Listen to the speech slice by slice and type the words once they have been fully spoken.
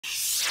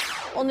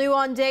Well, new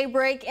on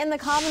Daybreak in the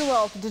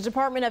Commonwealth, the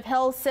Department of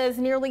Health says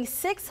nearly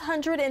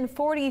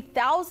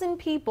 640,000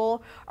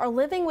 people are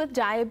living with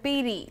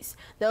diabetes.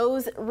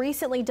 Those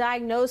recently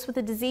diagnosed with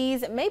the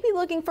disease may be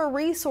looking for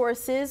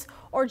resources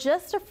or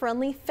just a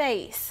friendly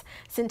face.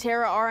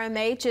 Sentara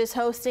RMH is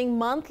hosting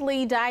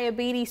monthly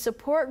diabetes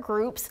support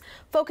groups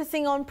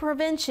focusing on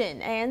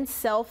prevention and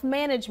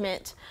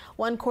self-management.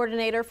 One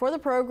coordinator for the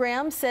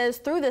program says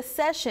through the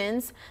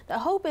sessions, the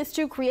hope is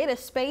to create a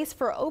space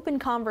for open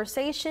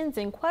conversations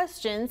and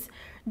questions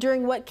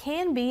during what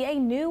can be a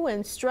new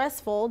and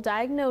stressful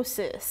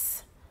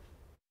diagnosis.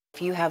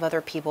 If you have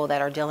other people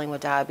that are dealing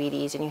with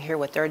diabetes and you hear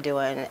what they're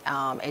doing,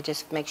 it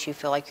just makes you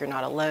feel like you're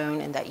not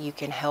alone and that you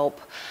can help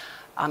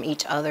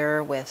each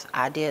other with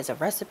ideas of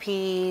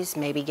recipes,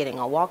 maybe getting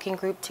a walking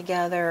group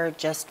together,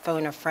 just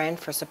phone a friend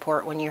for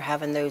support when you're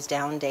having those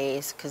down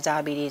days, because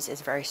diabetes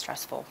is very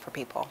stressful for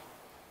people.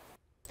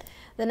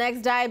 The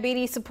next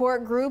diabetes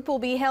support group will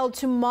be held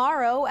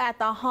tomorrow at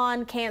the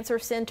Hahn Cancer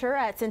Center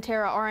at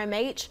Sentara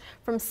RMH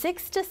from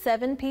 6 to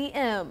 7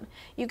 p.m.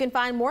 You can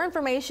find more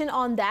information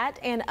on that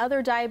and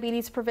other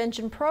diabetes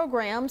prevention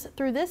programs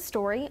through this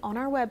story on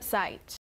our website.